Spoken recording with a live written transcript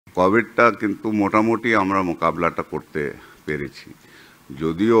কোভিডটা কিন্তু মোটামুটি আমরা মোকাবিলাটা করতে পেরেছি,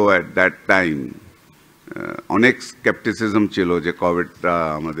 যদিও অ্যাট দ্যাট টাইম অনেক স্কেপটিসিজম ছিল যে কোভিডটা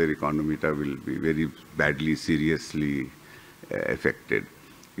আমাদের ইকোনমিটা will be very badly seriously affected,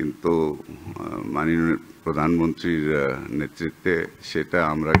 কিন্তু মাননীয় প্রধানমন্ত্রীর নেতৃত্বে সেটা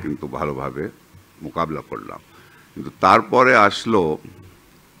আমরা কিন্তু ভালোভাবে মোকাবিলা করলাম। কিন্তু তারপরে আসলো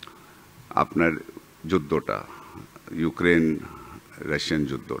আপনার যুদ্ধটা, ইউক্রেন রাশিয়ান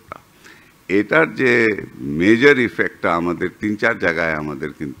যুদ্ধটা। এটার যে মেজর ইফেক্টটা আমাদের 3-4 জায়গায় আমাদের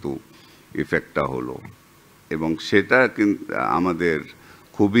কিন্তু ইফেক্টটা হলো, এবং সেটা কিন্তু আমাদের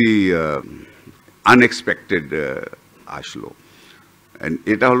খুবই আনএক্সপেক্টেড আসলো।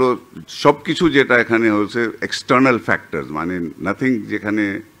 এটা হলো সব কিছু যেটা এখানে হচ্ছে এক্সটার্নাল ফ্যাক্টরস, মানে নাথিং যেখানে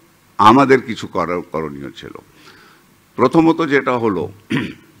আমাদের কিছু করণীয় ছিল। প্রথমত যেটা হলো,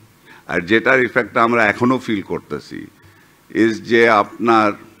 আর যেটার ইফেক্টটা আমরা এখনো ফিল করতেছি, ইজ যে আপনার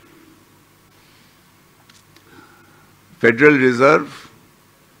ফেডারেল রিজার্ভ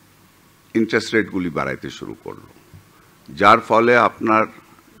ইন্টারেস্ট রেটগুলি বাড়াইতে শুরু করলো, যার ফলে আপনার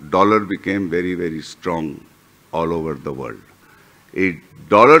dollar became very very strong all over the world. এই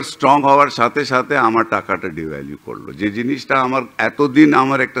ডলার স্ট্রং হওয়ার সাথে সাথে আমার টাকাটা ডিভ্যালু করলো, যে জিনিসটা আমার এতদিন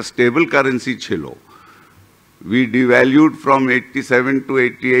আমার একটা স্টেবল কারেন্সি ছিল। We devalued from 87 to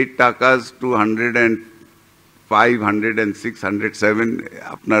 88 takas to 105, 106, 107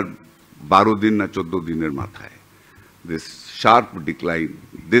 আপনার 12 দিন না 14 দিনের মাথায়। This sharp decline,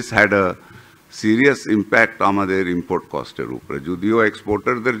 this had a serious impact আমাদের ইম্পোর্ট কস্টের উপরে। যদিও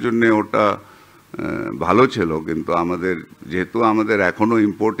এক্সপোর্টারদের জন্য ওটা ভালো ছিল, কিন্তু আমাদের যেহেতু আমাদের এখনো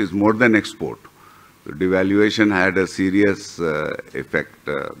import is more than export, devaluation had a serious effect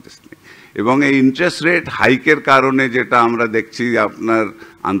this thing. এবং এই ইন্টারেস্ট রেট হাইকের কারণে যেটা আমরা দেখছি, আপনার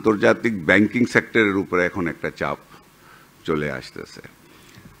আন্তর্জাতিক ব্যাংকিং সেক্টরের উপরে এখন একটা চাপ চলে আসতেছে।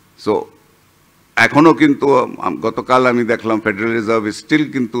 সো এখনও কিন্তু গতকাল আমি দেখলাম ফেডারেল রিজার্ভ স্টিল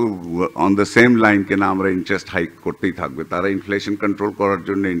কিন্তু অন দ্য সেম লাইন, কেনা আমরা ইন্টারেস্ট হাইক করতেই থাকবে, তারা ইনফ্লেশন কন্ট্রোল করার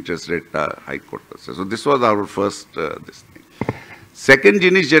জন্য ইন্টারেস্ট রেটটা হাইক করতেছে। So this was our first this thing. Second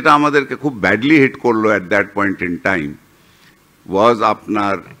জিনিস যেটা আমাদেরকে খুব ব্যাডলি হিট করলো at that point in time was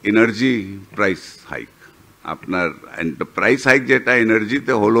আপনার এনার্জি প্রাইস হাইক। আপনার প্রাইস হাইক যেটা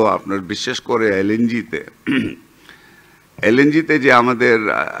এনার্জিতে হলো, আপনার বিশেষ করে এলএনজিতে যে আমাদের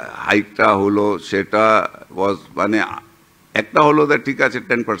হাইকটা হলো, সেটা ওয়াজ মানে একটা হলো যে ঠিক আছে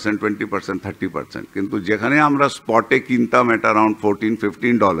 10%, 20%, 30%, কিন্তু যেখানে আমরা স্পটে কিনতাম এটা অ্যারাউন্ড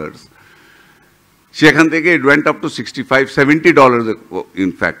 $14-15, সেখান থেকে it went up to $65-70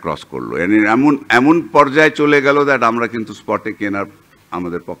 in fact cross করলো। এমন পর্যায়ে চলে গেল দ্যাট আমরা কিন্তু স্পটে কেনার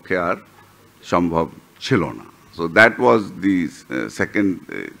আমাদের পক্ষে আর সম্ভব ছিল না। So that was the second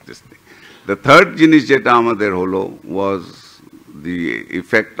this thing. The third জিনিস যেটা আমাদের হলো ওয়াজ the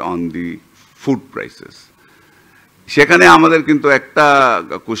effect on the food prices. সেখানে আমাদের কিন্তু একটা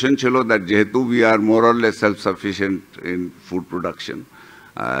কোশ্চেন ছিল দ্যাট যেহেতু we are more or less self sufficient in food production,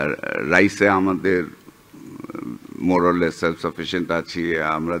 আর রাইসে আমাদের more or less self sufficient আছি,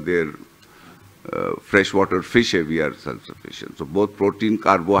 আমাদের fresh water ফিশে we are self sufficient. So both protein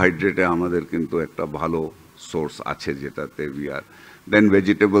কার্বোহাইড্রেটে আমাদের কিন্তু একটা ভালো সোর্স আছে, যেটাতে we are. Then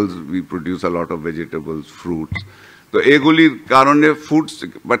vegetables, we produce a lot of vegetables, fruits. তো এগুলির কারণে ফুডস,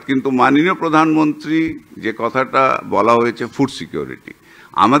 বাট কিন্তু মাননীয় প্রধানমন্ত্রী যে কথাটা বলা হয়েছে ফুড সিকিউরিটি,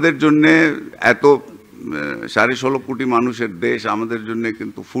 আমাদের জন্যে এত 16.5 কোটি মানুষের দেশ, আমাদের জন্য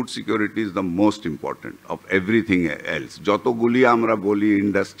কিন্তু food security is the most important of everything else. যতগুলি আমরা বলি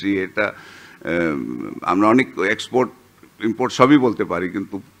ইন্ডাস্ট্রি, এটা আমরা অনেক এক্সপোর্ট ইম্পোর্ট সবই বলতে পারি,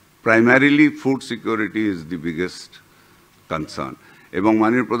 কিন্তু primarily food security is the biggest concern. এবং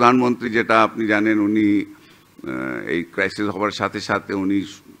মাননীয় প্রধানমন্ত্রী, যেটা আপনি জানেন, উনি এই ক্রাইসিস হওয়ার সাথে সাথে উনি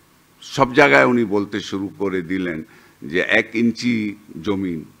সব জায়গায় উনি বলতে শুরু করে দিলেন যে 1 ইঞ্চি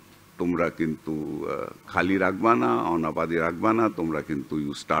জমিন তোমরা কিন্তু খালি রাখবা না, অনাবাদি রাখবা না, তোমরা কিন্তু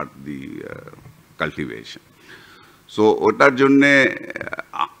you start the cultivation. So ওটার জন্যে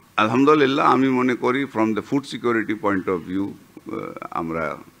আলহামদুলিল্লাহ আমি মনে করি from the food security point of view আমরা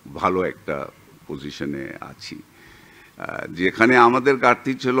ভালো একটা পজিশনে আছি। যেখানে আমাদের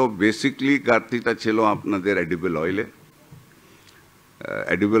ঘাটতি ছিল, বেসিকলি ঘাটতিটা ছিল আপনাদের এডিবল অয়েলে।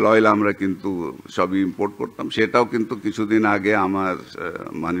 এডিবল অয়েল আমরা কিন্তু সবই ইম্পোর্ট করতাম, সেটাও কিন্তু কিছুদিন আগে আমার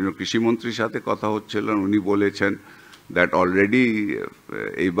মাননীয় কৃষিমন্ত্রীর সাথে কথা হচ্ছিল, উনি বলেছেন দ্যাট অলরেডি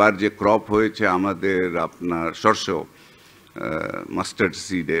এইবার যে ক্রপ হয়েছে আমাদের আপনার শস্য মাস্টার্ড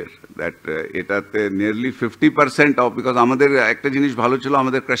সিডের, দ্যাট এটাতে নিয়ারলি 50% অফ, বিকজ আমাদের একটা জিনিস ভালো ছিল,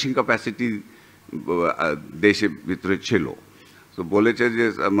 আমাদের ক্রাশিং ক্যাপাসিটি দেশের ভিতরে ছিল। তো তো বলেছে যে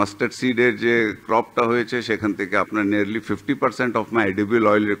মাস্টার্ড সিডের যে ক্রপটা হয়েছে সেখান থেকে আপনার nearly 50% of my edible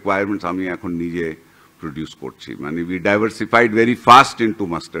oil requirements আমি এখন নিজে প্রডিউস করছি। মানে we diversified very fast into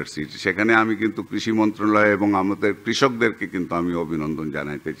mustard seed. সেখানে আমি কিন্তু কৃষি মন্ত্রণালয় এবং আমাদের কৃষকদেরকে কিন্তু আমি অভিনন্দন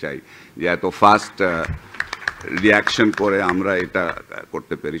জানাতে চাই যে এত ফাস্ট রিয়াকশন করে আমরা এটা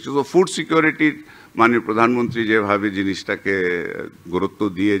করতে পেরেছি। তো ফুড সিকিউরিটির মাননীয় প্রধানমন্ত্রী যেভাবে জিনিসটাকে গুরুত্ব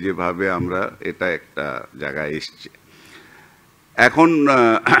দিয়ে যেভাবে আমরা এটা একটা জায়গায় এসছে। এখন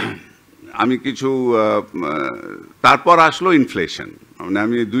আমি কিছু তারপর আসলো ইনফ্লেশন। মানে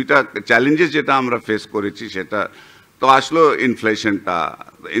আমি দুইটা চ্যালেঞ্জেস যেটা আমরা ফেস করেছি সেটা তো আসলো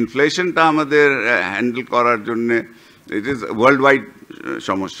ইনফ্লেশনটা আমাদের হ্যান্ডেল করার জন্যে ইট ইজ ওয়ার্ল্ড ওয়াইড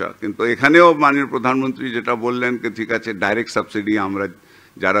সমস্যা, কিন্তু এখানেও মাননীয় প্রধানমন্ত্রী যেটা বললেন যে ঠিক আছে ডাইরেক্ট সাবসিডি আমরা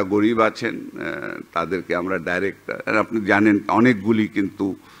যারা গরিব আছেন তাদেরকে আমরা ডাইরেক্ট, আপনি জানেন অনেকগুলি কিন্তু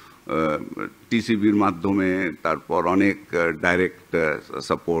টিসিবির মাধ্যমে, তারপর অনেক ডাইরেক্ট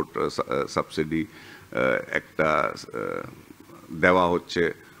সাপোর্ট সাবসিডি একটা দেওয়া হচ্ছে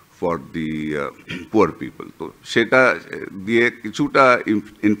ফর দি পুয়ার পিপল। তো সেটা দিয়ে কিছুটা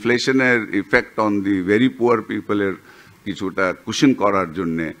ইনফ্লেশনের effect on the very poor পিপলের কিছুটা কুশন করার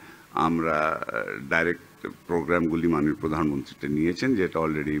জন্যে আমরা ডাইরেক্ট প্রোগ্রামগুলি মাননীয় প্রধানমন্ত্রীতে নিয়েছেন, যেটা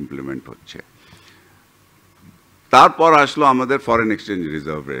অলরেডি ইমপ্লিমেন্ট হচ্ছে। তারপর আসলো আমাদের ফরেন এক্সচেঞ্জ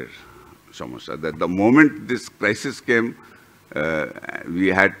রিজার্ভের সমস্যা। That the moment this crisis came we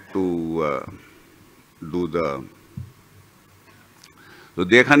had to do the, তো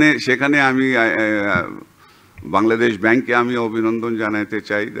সেখানে আমি বাংলাদেশ ব্যাংককে আমি অভিনন্দন জানাতে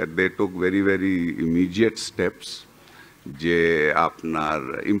চাই that they took very very immediate steps, যে আপনার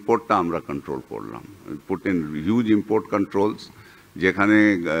ইম্পোর্টটা আমরা কন্ট্রোল করলাম, put in huge import controls. যেখানে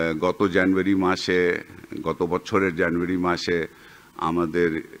গত বছরের জানুয়ারি মাসে আমাদের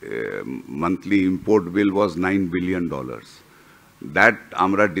monthly import bill was $9 billion, that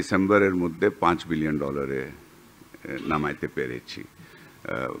আমরা ডিসেম্বরের মধ্যে $5 billion নামাইতে পেরেছি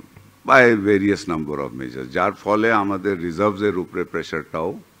by various number of measures, যার ফলে আমাদের রিজার্ভসের উপরে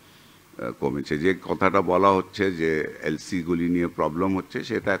প্রেশারটাও কমেছে। যে কথাটা বলা হচ্ছে যে এলসিগুলি নিয়ে প্রবলেম হচ্ছে,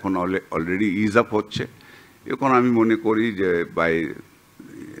 সেটা এখন অলরেডি ইজ আপ হচ্ছে। এখন আমি মনে করি যে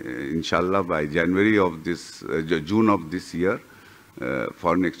ইনশাল্লাহ by June of this year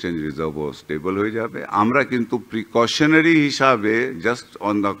foreign exchange রিজার্ভও stable হয়ে যাবে। আমরা কিন্তু প্রিকশনারি হিসাবে just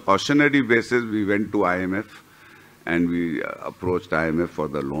on the কশনারি basis we went to IMF and we approached IMF for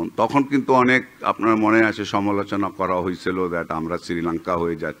the loan. তখন কিন্তু অনেক আপনার মনে আছে সমালোচনা করা হয়েছিল দ্যাট আমরা শ্রীলঙ্কা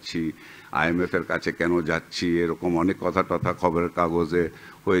হয়ে যাচ্ছি, IMF এর কাছে কেন যাচ্ছি, এরকম অনেক কথা খবরের কাগজে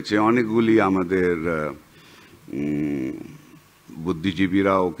হয়েছে। অনেকগুলি আমাদের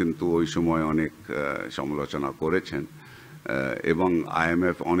বুদ্ধিজীবীরাও কিন্তু ওই সময় অনেক সমালোচনা করেছেন, এবং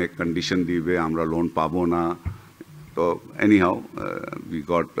IMF অনেক কন্ডিশন দিবে, আমরা লোন পাবো না। তো anyhow, we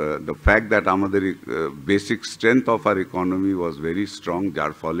got the fact that আমাদের basic strength of our economy was very strong,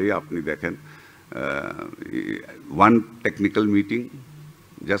 যার ফলে আপনি দেখেন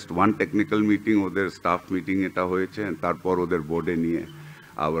just one technical meeting ওদের staff meeting এটা হয়েছে, তারপর ওদের বোর্ডে নিয়ে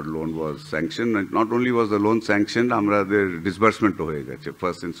our loan was sanctioned. Not only was the loan sanctioned, আমাদের disbursement হয়ে গেছে,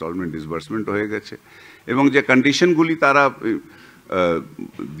 first installment disbursement হয়ে গেছে, এবং যে কন্ডিশনগুলি তারা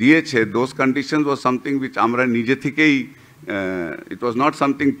দিয়েছে, those conditions was something which আমরা নিজে থেকেই, it was not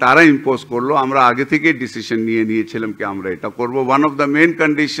something তারা ইম্পোজ করলো, আমরা আগে থেকেই ডিসিশন নিয়েছিলাম কি আমরা এটা করব। One of the main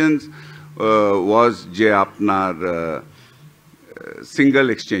conditions was যে আপনার সিঙ্গল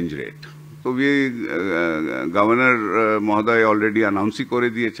এক্সচেঞ্জ রেট। তো গভর্নর মহোদয় অলরেডি অ্যানাউন্সই করে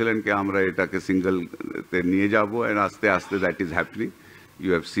দিয়েছিলেন কি আমরা এটাকে সিঙ্গলতে নিয়ে যাব, and আস্তে আস্তে that is happening. You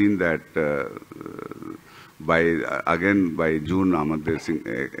have seen that by June আমাদের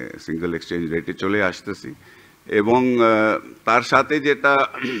সিঙ্গল এক্সচেঞ্জ রেটে চলে আসতেছি। এবং তার সাথে যেটা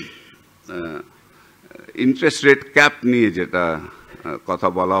ইন্টারেস্ট রেট ক্যাপ নিয়ে যেটা কথা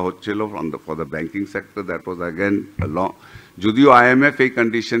বলা হচ্ছিল for the banking sector, that was again যদিও IMF এই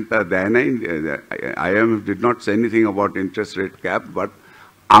কন্ডিশনটা দেয় নাই, IMF did not say anything about interest rate cap, but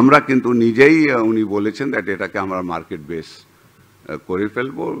আমরা কিন্তু নিজেই উনি বলেছেন দ্যাট এটাকে আমরা মার্কেট বেস করে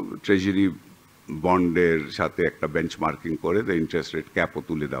ফেলবো, ট্রেজারি বন্ডের সাথে একটা বেঞ্চমার্কিং করে দ্য ইন্টারেস্ট রেট ক্যাপও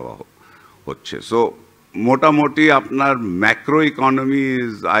তুলে দেওয়া হচ্ছে। সো মোটামুটি আপনার macro economy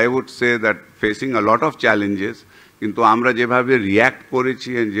is, I would say that facing a lot of challenges, কিন্তু আমরা যেভাবে রিয়্যাক্ট করেছি,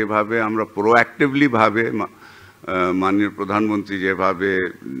 যেভাবে আমরা প্রোঅ্যাক্টিভলি ভাবে মাননীয় প্রধানমন্ত্রী যেভাবে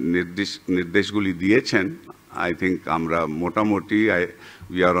নির্দেশগুলি দিয়েছেন, আই থিঙ্ক আমরা মোটামুটি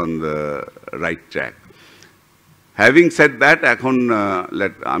we are on the right track. Having said that, এখন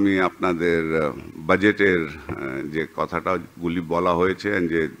আমি আপনাদের বাজেটের যে কথাটাগুলি বলা হয়েছে,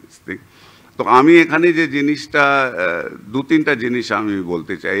 যে তো আমি এখানে যে জিনিসটা দু তিনটা জিনিস আমি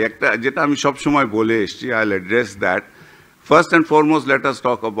বলতে চাই, একটা যেটা আমি সবসময় বলে এসেছি, I'll address that. First and foremost, let us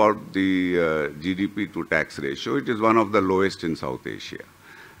talk about the GDP to tax ratio. It is one of the lowest in South Asia.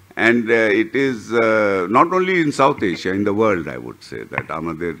 And it is not only in South Asia, in the world, I would say, that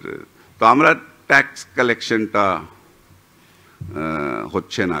আমাদের তো আমরা tax কালেকশনটা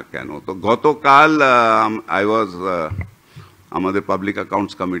হচ্ছে না কেন? তো গতকাল I was আমাদের পাবলিক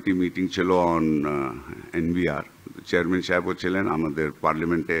অ্যাকাউন্টস কমিটি মিটিং ছিল অন NBR, চেয়ারম্যান সাহেবও ছিলেন আমাদের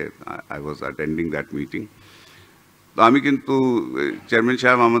পার্লামেন্টে, I was attending that meeting. তো আমি কিন্তু চেয়ারম্যান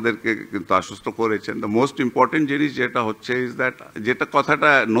সাহেব আমাদেরকে কিন্তু আশ্বস্ত করেছেন, দ্য মোস্ট ইম্পর্টেন্ট জিনিস যেটা হচ্ছে ইজ দ্যাট, যেটা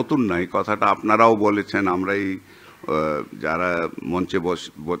কথাটা নতুন নয়, কথাটা আপনারাও বলেছেন, আমরাই যারা মঞ্চে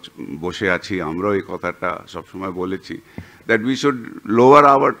বসে আছি আমরাও এই কথাটা সবসময় বলেছি, that we should lower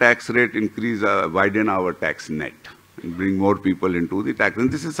hour tax rate, increase widen hour tax net, bring more people into the tax. And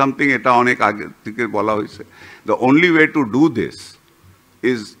this is something এটা অনেক আগে থেকে বলা হয়েছে. The only way to do this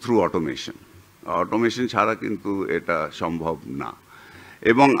is through automation. Automation ছাড়া কিন্তু এটা সম্ভব না।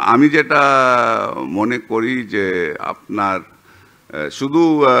 এবং আমি যেটা মনে করি যে আপনার শুধু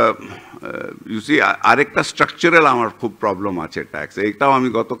ইউসি আরেকটা স্ট্রাকচারাল আমার খুব প্রবলেম আছে ট্যাক্স, এইটাও আমি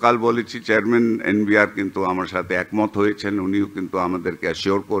গতকাল বলেছি, চেয়ারম্যান NBR কিন্তু আমার সাথে একমত হয়েছেন, উনিও কিন্তু আমাদেরকে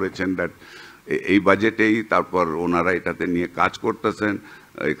অ্যাসিওর করেছেন দ্যাট এই বাজেটেই তারপর ওনারা এটাতে নিয়ে কাজ করতেছেন।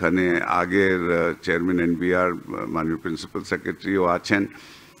 এখানে আগের চেয়ারম্যান NBR মাননীয় প্রিন্সিপাল সেক্রেটারিও আছেন।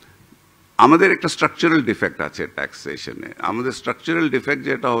 আমাদের একটা স্ট্রাকচারাল ডিফেক্ট আছে ট্যাক্সেশনে। আমাদের স্ট্রাকচারাল ডিফেক্ট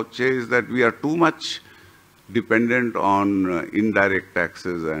যেটা হচ্ছে is that we are too much dependent on indirect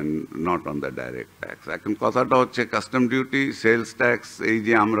taxes and not on the direct tax. এখন কথাটা হচ্ছে কাস্টম ডিউটি, সেলস ট্যাক্স, এই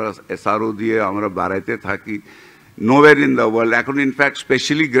যে আমরা SRO দিয়ে আমরা বাড়াইতে থাকি, নোওয়্যার ইন দ্য ওয়ার্ল্ড। এখন ইনফ্যাক্ট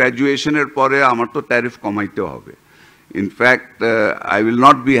স্পেশালি গ্র্যাজুয়েশনের পরে আমার তো ট্যারিফ কমাইতে হবে। In fact I will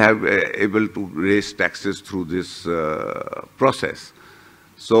not be able to raise taxes through this process.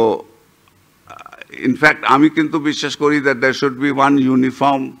 So in fact আমি কিন্তু বিশ্বাস করি that there should be one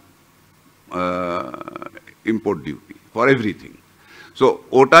uniform import duty for everything. So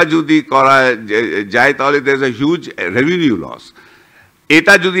ওটা যদি করা যায় তাহলে there is a huge revenue loss.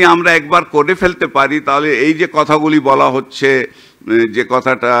 এটা যদি আমরা একবার করে ফেলতে পারি তাহলে এই যে কথাগুলি বলা হচ্ছে, যে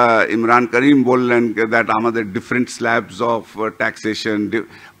কথাটা ইমরান করিম বললেন দ্যাট আমাদের ডিফারেন্ট স্ল্যাবস অফ ট্যাক্সেশন,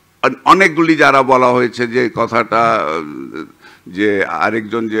 অনেকগুলি যারা বলা হয়েছে, যে কথাটা যে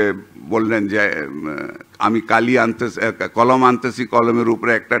আরেকজন যে বললেন যে আমি কালি আনতেছি, কলম আনতেছি, কলমের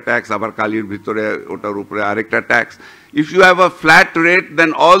উপরে একটা ট্যাক্স, আবার কালির ভিতরে ওটার উপরে আরেকটা tax. If you have a flat rate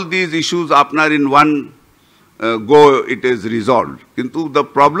then all these issues আপনার in one go it is resolved. কিন্তু the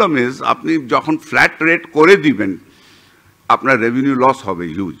problem is আপনি যখন flat rate করে দিবেন আপনার revenue loss হবে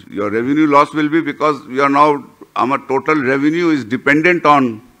huge. Your revenue loss will be because we are now, our total revenue is dependent on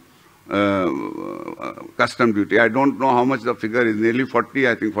custom duty. I don't know how much the figure is, nearly 40,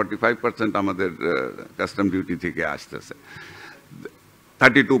 I think 45% আমাদের custom duty থেকে আসতেছে,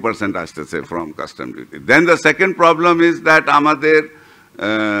 32% আসতেছে from custom duty. Then the second problem is that আমাদের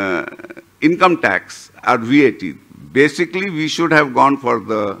income tax or VAT, basically we should have gone for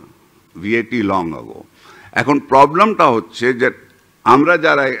the VAT long ago. এখন প্রবলেমটা হচ্ছে যে আমরা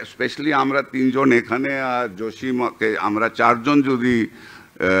যারা, স্পেশালি আমরা তিনজন এখানে আর জসিমকে, আমরা চারজন যদি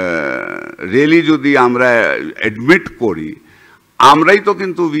রিয়েলি যদি আমরা অ্যাডমিট করি, আমরাই তো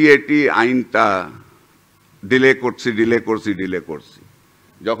কিন্তু VAT আইনটা ডিলে করছি।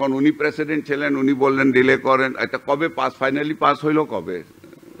 যখন উনি প্রেসিডেন্ট ছিলেন উনি বললেন ডিলে করেন, এটা কবে পাস, ফাইনালি পাস হইলো কবে?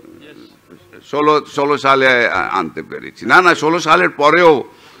 16 সালে আনতে পেরেছি। না 16 সালের পরেও,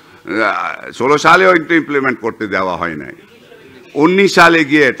 16 সালেও কিন্তু ইমপ্লিমেন্ট করতে দেওয়া হয় নাই, 19 সালে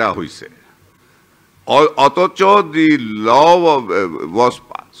গিয়ে এটা হয়েছে। অথচ দি ল ওয়াজ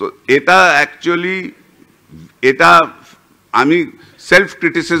পাস। এটা অ্যাকচুয়ালি, এটা আমি সেলফ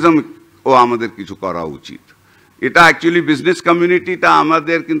ক্রিটিসিজম ও আমাদের কিছু করা উচিত। এটা অ্যাকচুয়ালি বিজনেস কমিউনিটিটা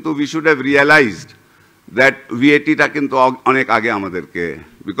আমাদের কিন্তু we should have realised that VATটা কিন্তু অনেক আগে আমাদেরকে,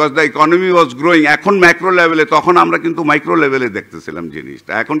 because the economy was growing. এখন ম্যাক্রো লেভেলে, তখন আমরা কিন্তু মাইক্রো লেভেলে দেখতেছিলাম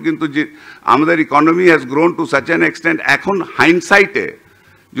জিনিসটা। এখন কিন্তু যে আমাদের economy has grown two such an extent, এখন হাইন্ডসাইটে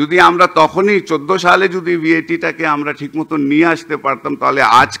যদি আমরা তখনই 14 সালে যদি VATটাকে আমরা ঠিকমতো নিয়ে আসতে পারতাম, তাহলে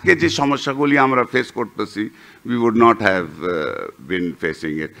আজকে যে সমস্যাগুলি আমরা ফেস করতেছি, we would not have been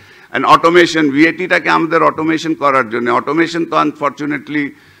facing it. And automation, VATটাকে আমাদের অটোমেশন করার জন্য, অটোমেশন তো আনফর্চুনেটলি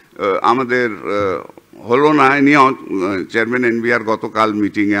আমাদের হলো না। নিয়ে চেয়ারম্যান NBR গতকাল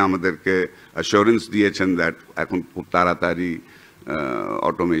মিটিংয়ে আমাদেরকে অ্যাসুরেন্স দিয়েছেন দ্যাট এখন খুব তাড়াতাড়ি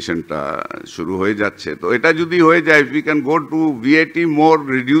অটোমেশনটা শুরু হয়ে যাচ্ছে। তো এটা যদি হয়ে যায়, we can go to VAT more,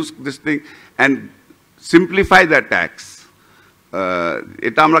 reduce this thing and simplify the tax,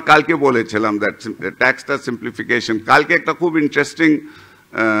 এটা আমরা কালকে বলেছিলাম দ্যাট ট্যাক্সটা সিম্পলিফিকেশন। কালকে একটা খুব ইন্টারেস্টিং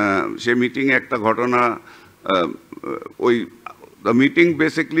সে মিটিংয়ে একটা ঘটনা, ওই meeting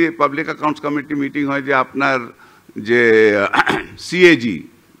basically public accounts committee meeting হয় যে আপনার যে CAG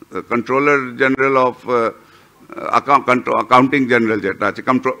controller general of accounting general যেটা আছে,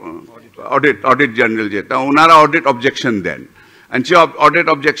 অডিট জেনারেল যেটা, ওনারা audit objection then, and say audit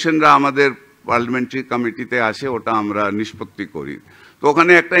অবজেকশনরা আমাদের পার্লামেন্টারি কমিটিতে আসে, ওটা আমরা নিষ্পত্তি করি। তো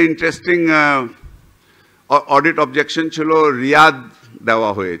ওখানে একটা ইন্টারেস্টিং অডিট অবজেকশন ছিল, রিয়াদ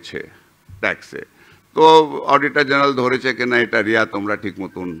দেওয়া হয়েছে ট্যাক্সে। তো অডিটর জেনারেল ধরেছে কিনা এটা রিয়াদ তোমরা ঠিক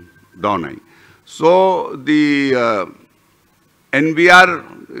মতন দাও নাই। সো দি এনবিআর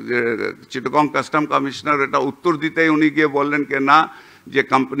চিটাগং কাস্টম কমিশনার এটা উত্তর দিতেই উনি গিয়ে বললেন কে না, যে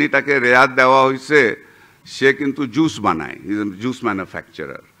কোম্পানিটাকে রেয়াদ দেওয়া হয়েছে সে কিন্তু জুস বানায়, জুস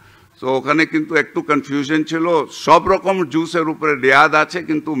ম্যানুফ্যাকচারার। তো ওখানে কিন্তু একটু কনফিউশন ছিল, সব রকম জুসের উপরে রেয়াদ আছে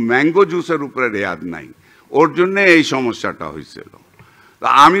কিন্তু ম্যাঙ্গো জুসের উপরে রেয়াদ নাই, ওর জন্য এই সমস্যাটা হয়েছিল। তো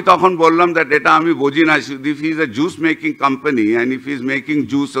আমি তখন বললাম দ্যাট এটা আমি বুঝি না, if is a juice making company and if is making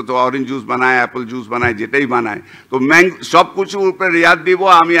juice, তো অরেঞ্জ জুস বানায়, অ্যাপল জুস বানায়, যেটাই বানায়, তো সব কিছুর উপরে রিয়াদ দিব,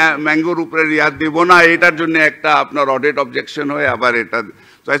 আমি ম্যাঙ্গোর উপরে রিয়াদ দিব না, এটার জন্য একটা আপনার অডিট অবজেকশন হয়ে আবার এটা।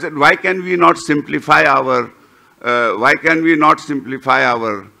 So I said, why can we not simplify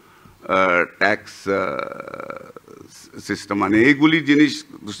our tax system? মানে এইগুলি জিনিস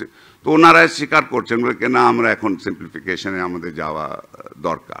তো ওনারা স্বীকার করছেন বলে না আমরা এখন সিম্পলিফিকেশনে আমাদের যাওয়া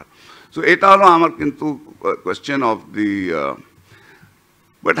দরকার। সো এটা হলো আমার কিন্তু question of the,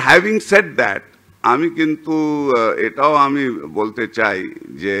 but having said that, আমি কিন্তু এটাও আমি বলতে চাই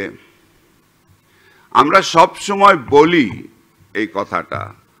যে আমরা সব সময় বলি এই কথাটা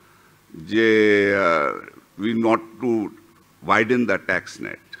যে we not to widen the tax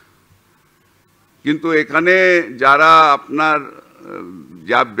net, কিন্তু এখানে যারা আপনার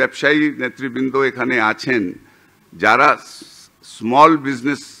যা ব্যবসায়ী নেতৃবৃন্দ এখানে আছেন, যারা স্মল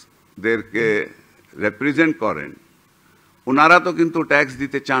বিজনেসদেরকে রিপ্রেজেন্ট করেন, ওনারা তো কিন্তু ট্যাক্স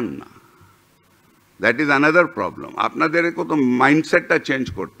দিতে চান না। That is another problem. আপনাদেরকে তো মাইন্ডসেটটা চেঞ্জ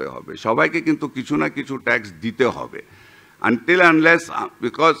করতে হবে, সবাইকে কিন্তু কিছু না কিছু ট্যাক্স দিতে হবে, আনটিল আনলেস,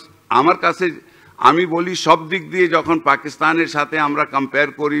 বিকজ আমার কাছে আমি বলি সব দিক দিয়ে যখন পাকিস্তানের সাথে আমরা কম্পেয়ার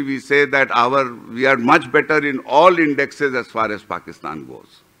করি, we say that we are much better in all indexes as far age Pakistan গোজ,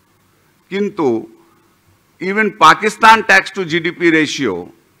 কিন্তু even Pakistan tax two GDP ratio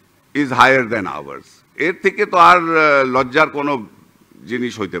is higher than hours. এর থেকে তো আর লজ্জার কোনো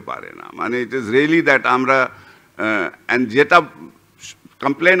জিনিস হইতে পারে না। মানে ইট ইজ রিয়েলি দ্যাট আমরা, অ্যান্ড যেটা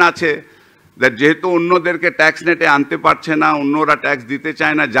কমপ্লেন আছে দ্যাট যেহেতু অন্যদেরকে ট্যাক্স নেটে আনতে পারছে না, অন্যরা ট্যাক্স দিতে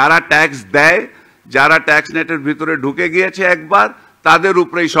চায় না, যারা ট্যাক্স দেয়, যারা ট্যাক্স নেটের ভিতরে ঢুকে গিয়েছে একবার, তাদের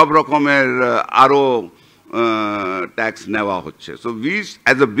উপরেই সব রকমের আরও ট্যাক্স নেওয়া হচ্ছে। So we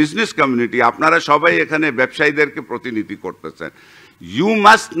as a business community, আপনারা সবাই এখানে ব্যবসায়ীদেরকে প্রতিনিধি করতেছেন, you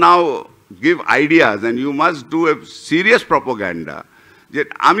must now give ideas and you must do a serious প্রপোগ্যান্ডা। যে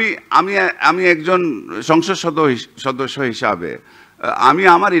আমি একজন সংসদ সদস্য হিসাবে আমি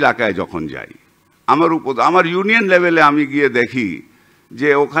আমার এলাকায় যখন যাই, আমার ইউনিয়ন লেভেলে আমি গিয়ে দেখি যে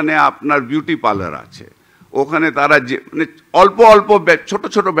ওখানে আপনার বিউটি পার্লার আছে, ওখানে তারা যে মানে অল্প অল্প ছোট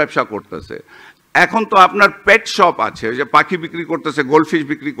ছোট ব্যবসা করতেছে। এখন তো আপনার পেট শপ আছে, যে পাখি বিক্রি করতেছে, গোল্ডফিশ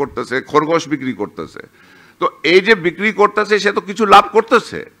বিক্রি করতেছে, খরগোশ বিক্রি করতেছে। তো এই যে বিক্রি করতেছে সে তো কিছু লাভ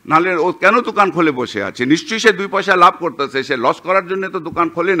করতেছে, নাহলে ও কেন দোকান খুলে বসে আছে? নিশ্চয়ই সে 2 পয়সা লাভ করতেছে, সে লস করার জন্য তো দোকান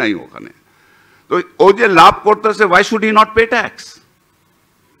খোলে নাই ওখানে। তো ও যে লাভ করতেছে, why should he not pay tax?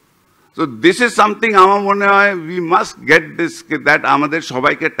 So this is something আমার মনে হয় we must get this, that আমাদের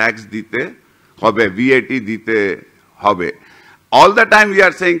সবাইকে ট্যাক্স দিতে হবে, ভিএটি দিতে হবে। All the time we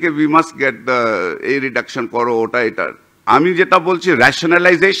are saying K we must get the এই রিডাকশন করো, ওটা এটা। আমি যেটা বলছি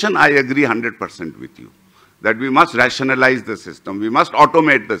rationalisation, I agree 100% with you that we must rationalize the system, we must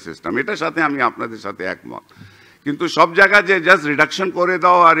automate the system, এটার সাথে আমি আপনাদের সাথে একমত। কিন্তু সব জায়গায় যে জাস্ট রিডাকশন করে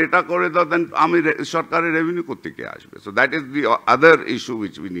দাও আর এটা করে দাও, দেন আমি সরকারের রেভিনিউ কোত্থেকে আসবে? So that is the other issue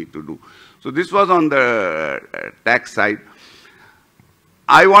which we need to do. So this was on the tax side.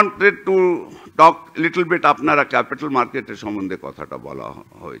 I wanted to talk little bit, আপনারা ক্যাপিটাল মার্কেটের সম্বন্ধে কথাটা বলা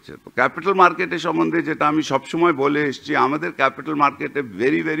হয়েছে। তো ক্যাপিটাল মার্কেটের সম্বন্ধে যেটা আমি সবসময় বলে এসেছি, আমাদের ক্যাপিটাল মার্কেটে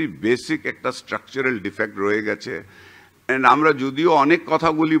ভেরি ভেরি বেসিক একটা স্ট্রাকচারাল ডিফেক্ট রয়ে গেছে। অ্যান্ড আমরা যদিও অনেক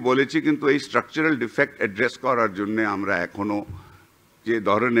কথাগুলি বলেছি, কিন্তু এই স্ট্রাকচারাল ডিফেক্ট অ্যাড্রেস করার জন্য আমরা এখনও যে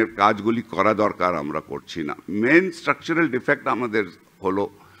ধরনের কাজগুলি করা দরকার আমরা করছি না। মেন স্ট্রাকচারাল ডিফেক্ট আমাদের হলো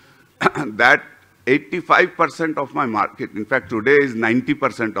that 85% of my market, in fact today is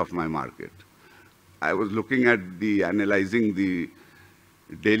 90% of my market. I was looking at analyzing the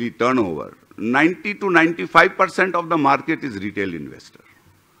daily turnover. 90 to 95% of the market is retail investor.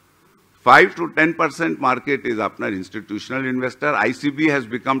 5 to 10% market is apnar institutional investor. ICB has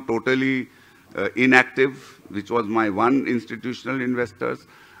become totally inactive, which was my one institutional investors.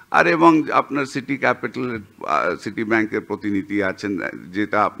 আর এবং আপনার city capital city ব্যাংকের প্রতিনিধি আছেন,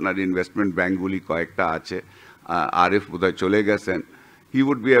 যেটা আপনার investment ব্যাংকগুলি কয়েকটা আছে, আরিফ বোধহয় চলে গেছেন. He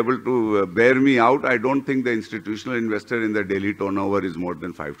would be able to bear me out. I don't think the institutional investor in the daily turnover is more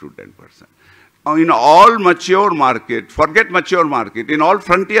than 5 to 10%. In all mature market, forget mature market, in all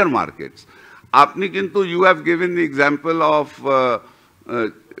frontier markets, apni kintu you have given the example of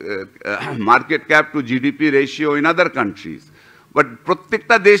market cap to GDP ratio in other countries. But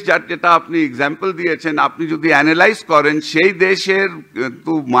প্রত্যেকটা দেশ যেটা আপনি example দিয়েছেন, আপনি যদি analyse করেন, সেই দেশের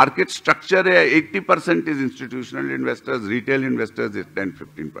তো market স্ট্রাকচারে 80% is institutional investors, retail investors is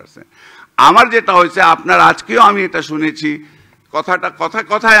 10-15%. আমার যেটা হয়েছে, আপনার আজকেও আমি এটা শুনেছি,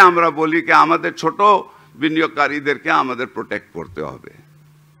 কথায় আমরা বলি যে আমাদের ছোট বিনিয়োগকারীদেরকে আমাদের প্রোটেক্ট করতে হবে.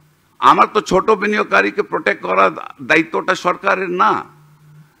 আমার তো ছোট বিনিয়োগকারীকে প্রোটেক্ট করার দায়িত্বটা সরকারের না.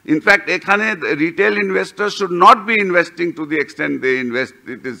 In fact, ekhane retail investors should not be investing to the extent they invest.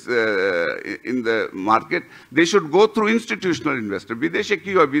 It is in the market. They should go through institutional investor. Bideshe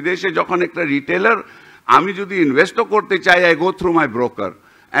ki hoy? Bideshe jokhon ekta retailer, ami jodi invest korte chai, I go through my broker,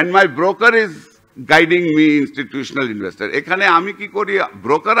 and my broker is guiding me institutional investor. Ekhane ami ki kori?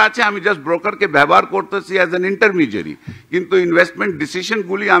 Broker ache, ami just broker ke ব্যবহার করতেছি as an intermediary. Kintu investment decision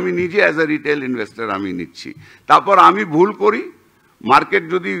guli ami nije as a retail investor ami নিচ্ছি. তারপর আমি ভুল করি, market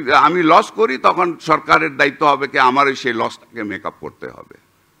যদি আমি loss করি, তখন সরকারের দায়িত্ব হবে কি আমার সেই লসটাকে মেকআপ করতে হবে.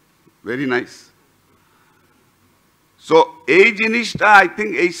 Very nice. সো এই জিনিসটা আই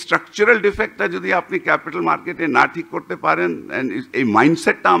থিঙ্ক এই স্ট্রাকচারাল ডিফেক্টটা যদি আপনি ক্যাপিটাল মার্কেটে না ঠিক করতে পারেন, এই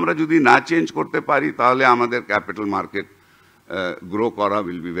মাইন্ডসেটটা আমরা যদি না চেঞ্জ করতে পারি, তাহলে আমাদের ক্যাপিটাল মার্কেট গ্রো করা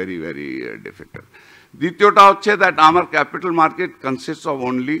will be very very difficult. দ্বিতীয়টা হচ্ছে দ্যাট আমার capital market consists of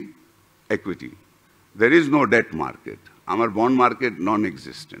only equity. There is no debt market. আমার বন্ড মার্কেট নন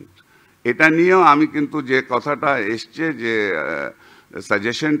এক্সিস্টেন্ট. এটা নিয়েও আমি কিন্তু যে কথাটা এসছে, যে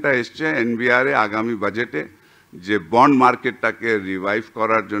সাজেশনটা এসছে এনবিআরে আগামী বাজেটে, যে বন্ড মার্কেটটাকে রিভাইভ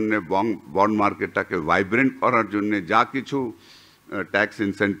করার জন্যে, বন্ড মার্কেটটাকে ভাইব্রেন্ট করার জন্যে যা কিছু ট্যাক্স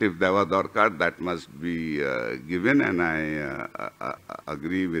ইনসেন্টিভ দেওয়া দরকার, that must be given, and I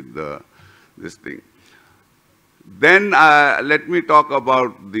agree with this thing. Then let me talk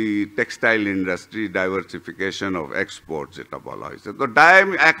about the textile industry diversification of exports. এটা বলা হয়েছে তো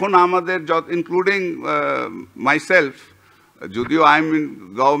এখন আমাদের including myself, যদিও I am in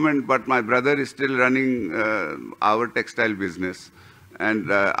government, but my brother is still running our textile business, and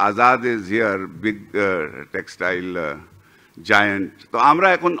Azad is here, big textile giant. তো আমরা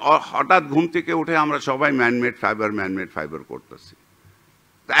এখন হঠাৎ ঘুম থেকে উঠে আমরা সবাই ম্যানমেড ফাইবার করতেছি.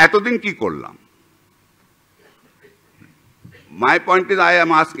 তো এতদিন কি করলাম? My point is, I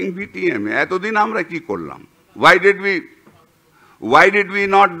am asking BTM, এতদিন আমরা কি করলাম? Why did we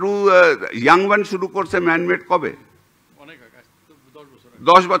not do young one শুরু করছে ম্যানমেড কবে?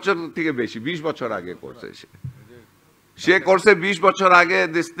 10 বছর থেকে বেশি, 20 বছর আগে করছে সে করছে 20 বছর আগে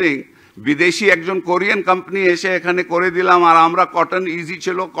দিস থিং. বিদেশি একজন কোরিয়ান কোম্পানি এসে এখানে করে দিলাম, আর আমরা কটন ইজি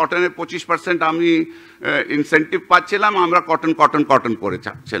ছিল, কটনের 25% আমি ইনসেন্টিভ পাচ্ছিলাম, আমরা কটন করে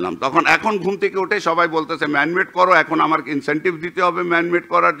চাচ্ছিলাম. তখন এখন ঘুম থেকে উঠে সবাই বলতেছে ম্যানমেড করো, এখন আমার ইনসেন্টিভ দিতে হবে ম্যানমেড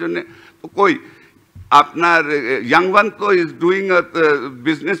করার জন্য. তো কই আপনার ইয়াংওয়ান তো is doing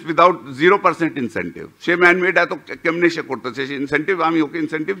business without 0% incentive. Say man-made এত কেমনে সে করতেছে? সে ইনসেন্টিভ, আমি ওকে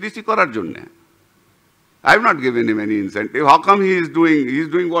ইনসেন্টিভ দিছি করার জন্যে. I have not given him any incentive. How come he is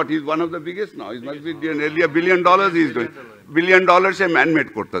doing what? He is one of the biggest now. He must be nearly $1 billion he is doing. $1 billion say man-made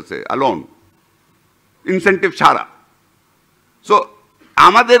করতেছে alone. Incentive ছাড়া. So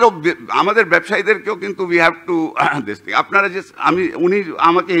আমাদের ব্যবসায়ীদেরকেও কিন্তু we have to this thing. আপনারা যে উনি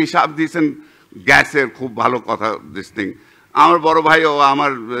আমাকে হিসাব দিয়েছেন গ্যাসের, খুব ভালো কথা this thing. আমার বড় ভাই ও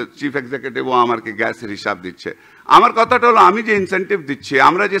আমার চিফ এক্সিকিউটিভ ও আমাকে গ্যাসের হিসাব দিচ্ছে. আমার কথাটা হলো, আমি যে ইনসেন্টিভ দিচ্ছি,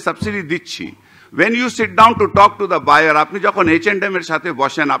 আমরা যে সাবসিডি দিচ্ছি, when you sit down to talk to the buyer, আপনি যখন H&M এর সাথে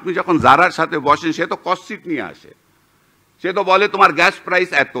বসেন, আপনি যখন জারার সাথে বসেন, সে তো কস্ট শিট নিয়ে আসে. সে তো বলে তোমার গ্যাস প্রাইস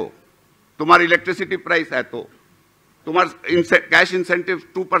এত, তোমার ইলেকট্রিসিটি প্রাইস এত, তোমার ক্যাশ ইনসেন্টিভ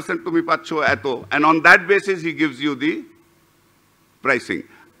 2% তুমি পাচ্ছ এত, and on that basis he gives you the pricing.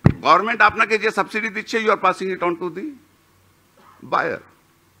 Government আপনাকে যে সাবসিডি দিচ্ছে, you are passing it on to the buyer.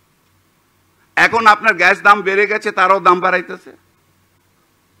 এখন আপনার গ্যাস দাম বেড়ে গেছে, তারাও দাম বাড়াইতেছে.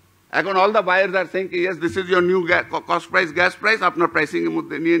 এখন all the buyers are saying, yes, this is your new cost price, gas price, আপনার প্রাইসিং এর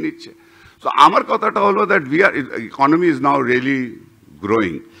মধ্যে নিয়ে নিচ্ছে. So আমার কথাটা হলো that economy is now really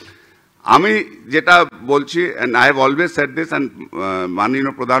growing. আমি যেটা বলছি, and I have always said this, and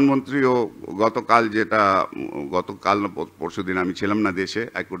মাননীয় প্রধানমন্ত্রীও গতকাল না পরশু দিন, আমি ছিলাম না দেশে,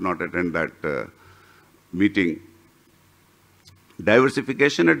 I could not attend that meeting.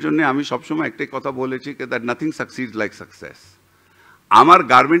 ডাইভার্সিফিকেশনের জন্য আমি সবসময় একটাই কথা বলেছি, that nothing succeeds like success. আমার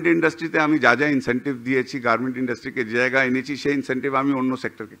গার্মেন্ট ইন্ডাস্ট্রিতে আমি যা যা ইনসেন্টিভ দিয়েছি, গার্মেন্ট ইন্ডাস্ট্রিকে যে জায়গায় এনেছি, সেই ইনসেন্টিভ আমি অন্য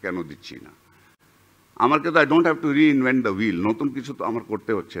সেক্টরকে কেন দিচ্ছি না? আমার কিন্তু I don't have to reinvent the wheel, নতুন কিছু তো আমার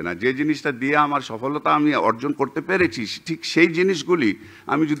করতে হচ্ছে না। যে জিনিসটা দিয়ে আমার সফলতা আমি অর্জন করতে পেরেছি, ঠিক সেই জিনিসগুলি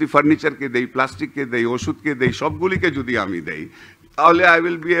আমি যদি ফার্নিচারকে দেই, প্লাস্টিককে দেই, ওষুধকে দেই, সবগুলিকে যদি আমি দেই, তাহলে I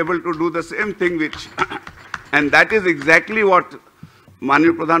will be able to do the same thing which, and that is exactly what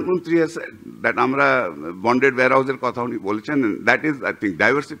মাননীয় প্রধানমন্ত্রী দ্যাট আমরা বন্ডেড ওয়্যারহাউসের কথা উনি বলেছেন। That is, I think,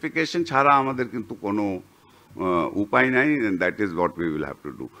 diversification ছাড়া আমাদের কিন্তু কোনো উপায় নাই, and that is what we will have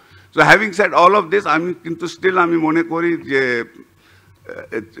to do. So having said all of this, আমি কিন্তু স্টিল আমি মনে করি যে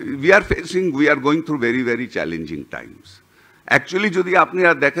we are going through very very challenging times. Actually যদি আপনি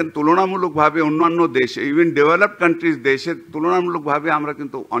দেখেন তুলনামূলকভাবে অন্যান্য দেশে, ইভেন ডেভেলপড কান্ট্রিজ দেশের তুলনামূলকভাবে আমরা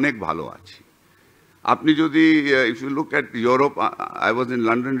কিন্তু অনেক ভালো আছি। আপনি যদি if you look at Europe, I was in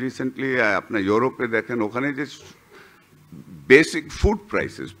London recently, আপনার ইউরোপে দেখেন ওখানে যে basic food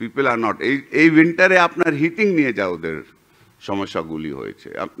prices, people are not, এই উইন্টারে আপনার হিটিং নিয়ে যা ওদের সমস্যাগুলি হয়েছে,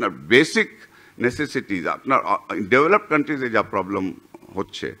 আপনার বেসিক নেসেসিটিজ, আপনার ডেভেলপড কান্ট্রিজে যা প্রবলেম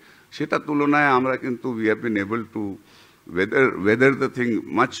হচ্ছে, সেটা তুলনায় আমরা কিন্তু we have been able to weather the thing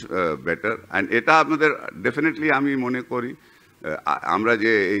much better. And এটা আপনাদের ডেফিনেটলি আমি মনে করি আমরা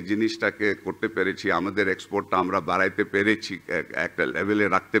যে এই জিনিসটাকে করতে পেরেছি, আমাদের এক্সপোর্টটা আমরা বাড়াইতে পেরেছি, একটা লেভেলে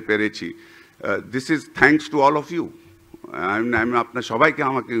রাখতে পেরেছি, this is thanks to all of you. আমি আপনার সবাইকে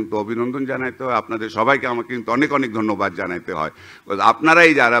আমাকে কিন্তু অভিনন্দন জানাইতে হয়, আপনাদের সবাইকে আমাকে কিন্তু অনেক অনেক ধন্যবাদ জানাইতে হয়।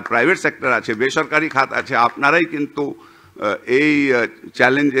 আপনারাই যারা প্রাইভেট সেক্টর আছে, বেসরকারি খাত আছে, আপনারাই কিন্তু এই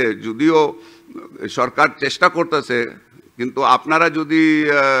চ্যালেঞ্জে, যদিও সরকার চেষ্টা করতেছে, কিন্তু আপনারা যদি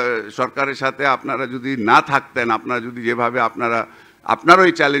সরকারের সাথে আপনারা যদি না থাকতেন, আপনারা যদি যেভাবে আপনারও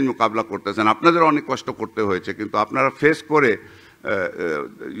এই চ্যালেঞ্জ মোকাবিলা করতেছেন, আপনাদের অনেক কষ্ট করতে হয়েছে, কিন্তু আপনারা ফেস করে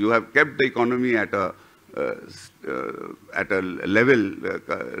you have kept the economy at a level,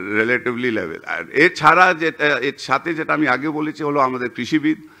 relatively level. আর এছাড়া যেটা, এর সাথে যেটা আমি আগে বলেছি হলো আমাদের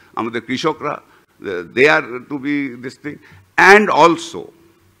কৃষিবিদ, আমাদের কৃষকরা, they are to be this thing, and also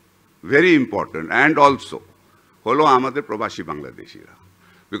very important, and also হলো আমাদের প্রবাসী বাংলাদেশিরা,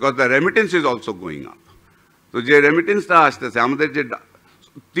 because the remittance is also going up. তো যে রেমিটেন্সটা আসতেছে আমাদের, যে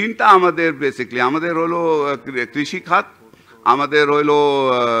তিনটা আমাদের বেসিকলি, আমাদের হলো কৃষি খাত, আমাদের হইলো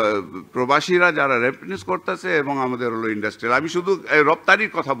প্রবাসীরা যারা রেমিটেন্স করতেছে, এবং আমাদের হলো ইন্ডাস্ট্রিয়াল। আমি শুধু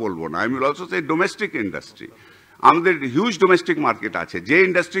রপ্তানির কথা বলবো না, আমি অলসো সেই ডোমেস্টিক ইন্ডাস্ট্রি, আমাদের হিউজ ডোমেস্টিক মার্কেট আছে, যে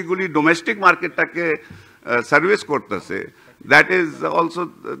ইন্ডাস্ট্রিগুলি ডোমেস্টিক মার্কেটটাকে সার্ভিস করতেছে, that is also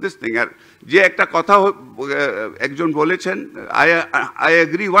this thing. আর যে একটা কথা একজন বলেছেন, আই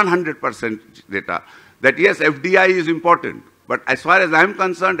এগ্রি 100% যেটা, that yes FDI is important, but as far age I am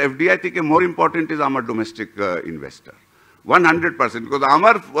concerned, FDI থেকে মোর ইম্পর্টেন্ট ইজ আমার ডোমেস্টিক ইনভেস্টার, 100%, বিকজ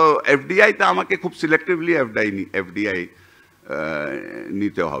আমার এফডিআইতে আমাকে খুব সিলেক্টিভলি এফডিআই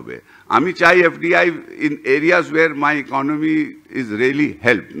নিতে হবে। আমি চাই FDI in areas ওয়ের my economy is really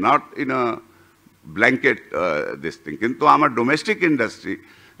help, not in a blanket this thing. কিন্তু আমার ডোমেস্টিক ইন্ডাস্ট্রি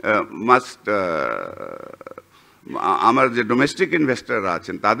মাস্ট, আমার যে ডোমেস্টিক ইনভেস্টাররা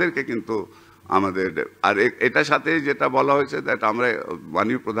আছেন তাদেরকে কিন্তু আমাদের, আর এটার সাথে যেটা বলা হয়েছে, দ্যাট আমরা,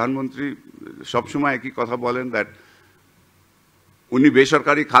 মাননীয় প্রধানমন্ত্রী সবসময় একই কথা বলেন, দ্যাট উনি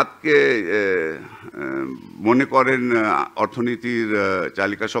বেসরকারি খাতকে মনে করেন অর্থনীতির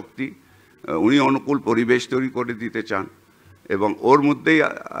চালিকা শক্তি, উনি অনুকূল পরিবেশ তৈরি করে দিতে চান, এবং ওর মধ্যেই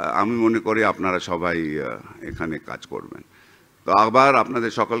আমি মনে করি আপনারা সবাই এখানে কাজ করবেন। তো আবার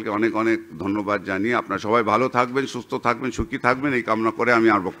আপনাদের সকলকে অনেক অনেক ধন্যবাদ জানিয়ে, আপনারা সবাই ভালো থাকবেন, সুস্থ থাকবেন, সুখী থাকবেন, এই কামনা করে আমি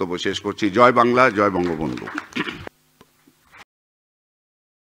আমার বক্তব্য শেষ করছি। জয় বাংলা, জয় বঙ্গবন্ধু।